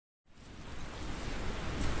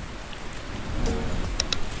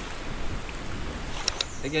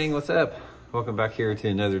Hey gang, what's up? Welcome back here to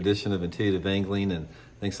another edition of Intuitive Angling, and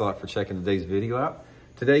thanks a lot for checking today's video out.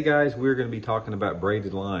 Today guys, we're going to be talking about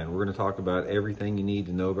braided line. We're going to talk about everything you need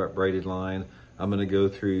to know about braided line. I'm going to go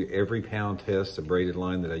through every pound test of braided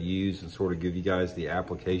line that I use and sort of give you guys the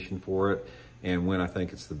application for it and when I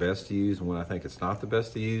think it's the best to use and when I think it's not the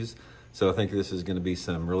best to use. So I think this is going to be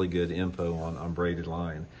some really good info on braided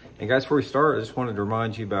line. And guys, before we start, I just wanted to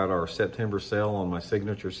remind you about our September sale on my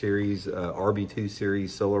signature series, RB2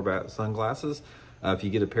 series solar bat sunglasses. If you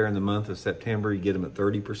get a pair in the month of September, you get them at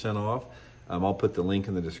 30% off. I'll put the link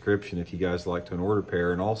in the description if you guys like to order a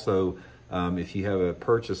pair. And also, if you have a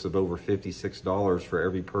purchase of over $56 for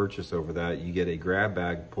every purchase over that, you get a grab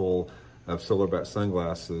bag pull of solar bat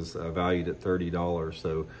sunglasses valued at $30.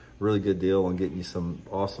 So really good deal on getting you some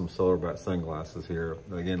awesome solar bat sunglasses here.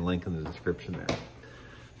 Again, link in the description there.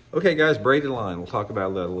 Okay guys, braided line, we'll talk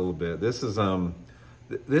about that a little bit. This is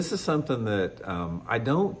something that I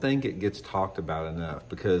don't think it gets talked about enough,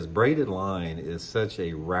 because braided line is such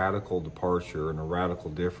a radical departure and a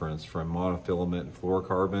radical difference from monofilament and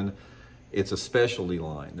fluorocarbon. It's a specialty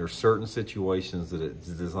line. There's certain situations that it's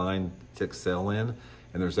designed to excel in,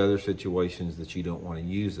 and there's other situations that you don't want to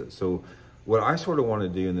use it. So what I sort of want to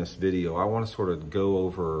do in this video, I want to sort of go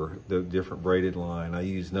over the different braided line. I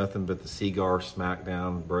use nothing but the Cigar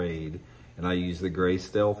Smackdown braid, and I use the gray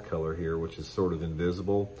stealth color here, which is sort of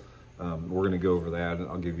invisible. We're going to go over that, and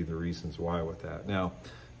I'll give you the reasons why with that. Now,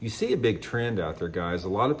 you see a big trend out there, guys. A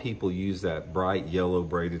lot of people use that bright yellow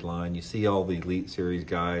braided line. You see all the Elite Series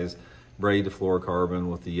guys braid the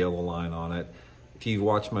fluorocarbon with the yellow line on it. If you've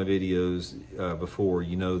watched my videos before,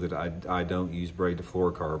 you know that I don't use braid to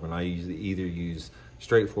fluorocarbon. I either use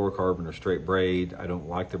straight fluorocarbon or straight braid. I don't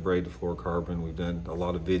like the braid to fluorocarbon. We've done a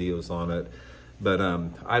lot of videos on it. But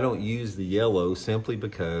I don't use the yellow simply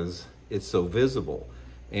because it's so visible.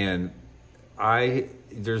 And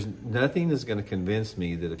there's nothing that's going to convince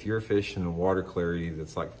me that if you're fishing in water clarity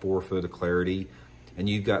that's like 4 foot of clarity, and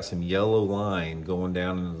you've got some yellow line going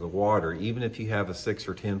down into the water, even if you have a 6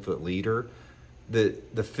 or 10 foot leader,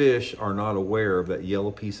 the fish are not aware of that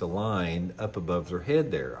yellow piece of line up above their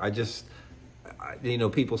head there. You know,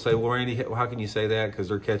 people say, well, Randy, how can you say that? Because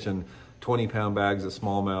they're catching 20-pound bags of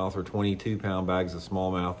smallmouth or 22-pound bags of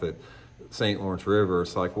smallmouth at St. Lawrence River.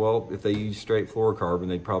 It's like, well, if they use straight fluorocarbon,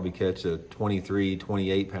 they'd probably catch a 23,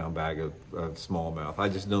 28-pound bag of smallmouth. I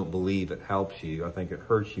just don't believe it helps you. I think it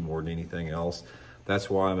hurts you more than anything else. That's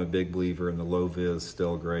why I'm a big believer in the low vis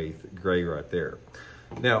still gray right there.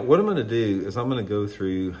 Now, what I'm going to do is I'm going to go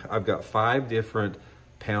through, I've got 5 different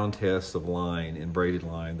pound tests of line and braided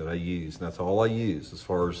line that I use. And that's all I use as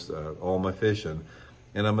far as all my fishing.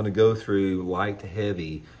 And I'm going to go through light to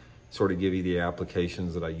heavy, sort of give you the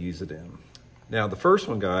applications that I use it in. Now, the first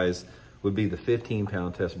one, guys, would be the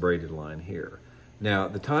 15-pound test braided line here. Now,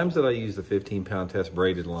 the times that I use the 15-pound test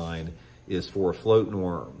braided line is for a floating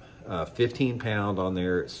worm. 15 pound on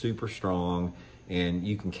there, it's super strong, and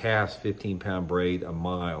you can cast 15-pound braid a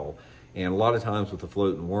mile. And a lot of times with the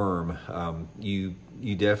floating worm, you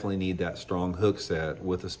definitely need that strong hook set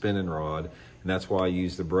with a spinning rod, and that's why I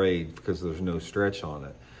use the braid, because there's no stretch on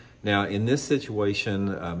it. Now in this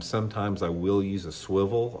situation, sometimes I will use a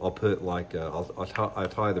swivel. I'll put like I'll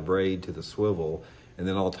tie the braid to the swivel, and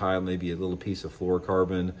then I'll tie maybe a little piece of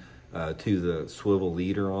fluorocarbon to the swivel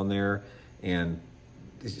leader on there, and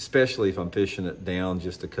especially if I'm fishing it down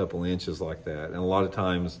just a couple inches like that. And a lot of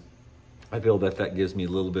times I feel that gives me a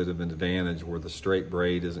little bit of an advantage where the straight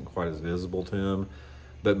braid isn't quite as visible to them.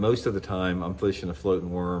 But most of the time I'm fishing a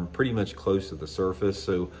floating worm pretty much close to the surface,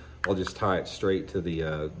 so I'll just tie it straight to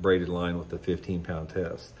the braided line with the 15-pound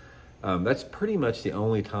test. That's pretty much the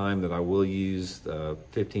only time that I will use the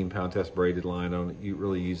 15-pound test braided line. I don't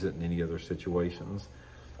really use it in any other situations.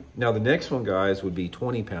 Now the next one, guys, would be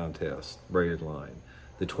 20-pound test braided line.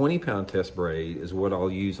 The 20-pound test braid is what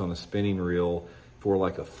I'll use on a spinning reel for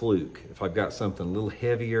like a fluke. If I've got something a little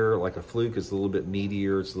heavier, like a fluke is a little bit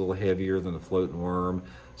meatier, it's a little heavier than a floating worm,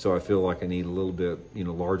 so I feel like I need a little bit,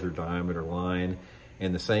 larger diameter line.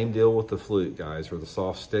 And the same deal with the fluke, guys, or the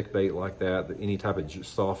soft stick bait like that, any type of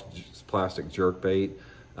soft plastic jerk bait.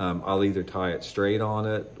 I'll either tie it straight on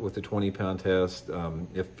it with the 20-pound test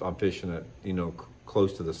if I'm fishing it,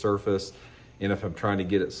 close to the surface. And if I'm trying to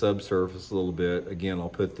get it subsurface a little bit, again, I'll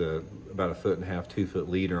put about 1.5 foot, 2 foot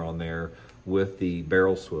leader on there with the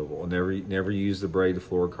barrel swivel. I'll never use the braid to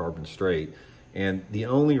fluorocarbon straight. And the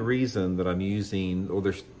only reason that I'm using, well,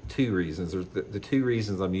 there's 2 reasons. There's the 2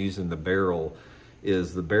 reasons I'm using the barrel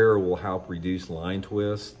is the barrel will help reduce line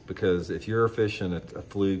twist, because if you're fishing a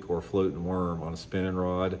fluke or a floating worm on a spinning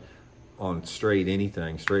rod, on straight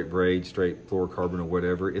anything, straight braid, straight fluorocarbon or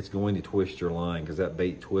whatever, it's going to twist your line because that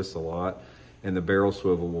bait twists a lot, and the barrel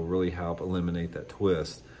swivel will really help eliminate that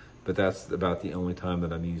twist. But that's about the only time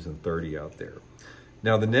that I'm using 30 out there.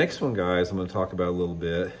 Now the next one, guys, I'm going to talk about a little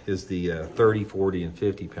bit is the 30, 40, and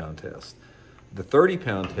 50 pound test. The 30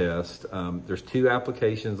 pound test, there's two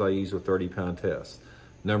applications I use with 30 pound test.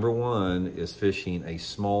 Number one is fishing a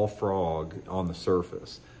small frog on the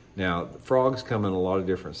surface. Now, frogs come in a lot of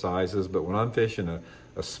different sizes, but when I'm fishing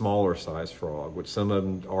a smaller size frog, which some of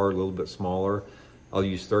them are a little bit smaller, I'll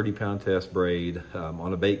use 30 pound test braid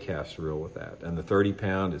on a bait cast reel with that. And the 30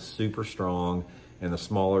 pound is super strong, and the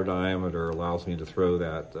smaller diameter allows me to throw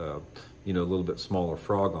that, you know, a little bit smaller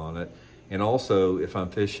frog on it. And also, if I'm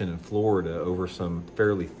fishing in Florida over some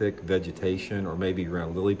fairly thick vegetation or maybe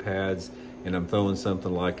around lily pads, and I'm throwing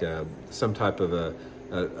something like some type of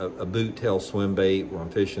a boot tail swim bait where I'm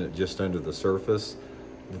fishing it just under the surface,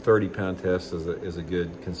 the 30 pound test is a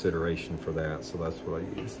good consideration for that. So that's what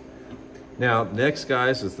I use. Now, next,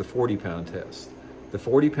 guys, is the 40 pound test. The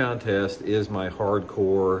 40 pound test is my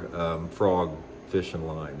hardcore frog fishing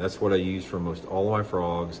line. That's what I use for most all of my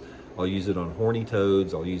frogs. I'll use it on horny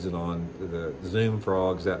toads, I'll use it on the zoom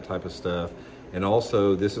frogs, that type of stuff. And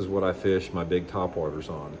also, this is what I fish my big topwaters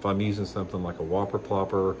on. If I'm using something like a whopper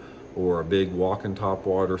plopper or a big walking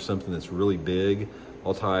topwater, something that's really big,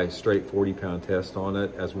 I'll tie a straight 40 pound test on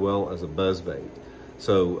it, as well as a buzz bait.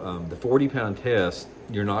 So the 40 pound test,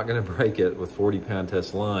 you're not gonna break it with 40 pound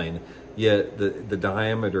test line, yet the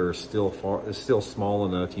diameter is still small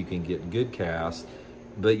enough you can get good casts,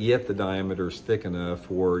 but yet the diameter is thick enough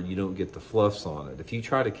where you don't get the fluffs on it. If you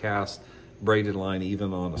try to cast braided line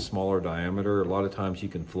even on a smaller diameter, a lot of times you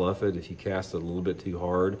can fluff it if you cast it a little bit too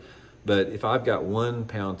hard. But if I've got 1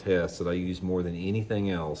 pound test that I use more than anything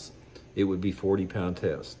else, it would be 40 pound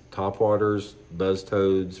test. Topwaters, buzz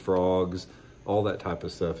toads, frogs, all that type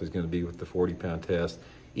of stuff is going to be with the 40 pound test.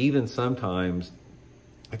 Even sometimes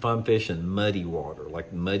if I'm fishing muddy water,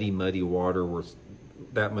 like muddy water where it's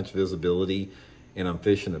that much visibility, and I'm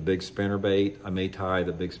fishing a big spinner bait, I may tie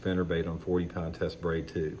the big spinner bait on 40 pound test braid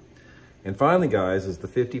too. And finally, guys, is the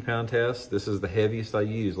 50 pound test. This is the heaviest I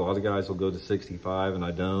use. A lot of guys will go to 65 and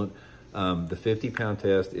I don't. The 50 pound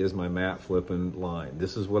test is my mat flipping line.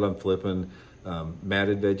 This is what I'm flipping,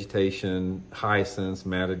 matted vegetation, hyacinths,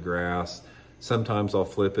 matted grass. Sometimes I'll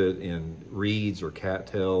flip it in reeds or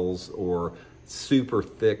cattails or super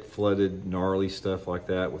thick, flooded, gnarly stuff like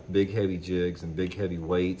that with big heavy jigs and big heavy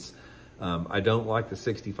weights. I don't like the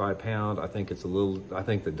 65 pound. I think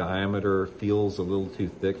the diameter feels a little too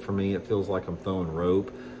thick for me. It feels like I'm throwing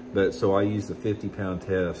rope. But so I use the 50 pound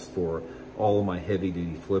test for all of my heavy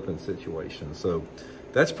duty flipping situations. So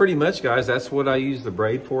that's pretty much, guys, that's what I use the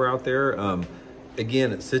braid for out there.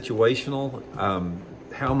 Again, it's situational.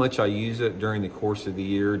 How much I use it during the course of the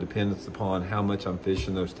year depends upon how much I'm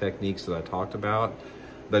fishing those techniques that I talked about.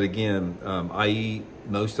 But again,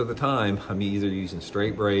 most of the time, I'm either using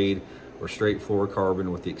straight braid or straight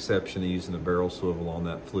fluorocarbon, with the exception of using a barrel swivel on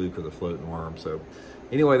that fluke or the floating worm. So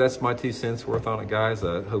anyway, that's my 2 cents worth on it, guys.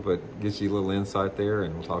 I hope it gives you a little insight there,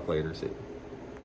 and we'll talk later. See you.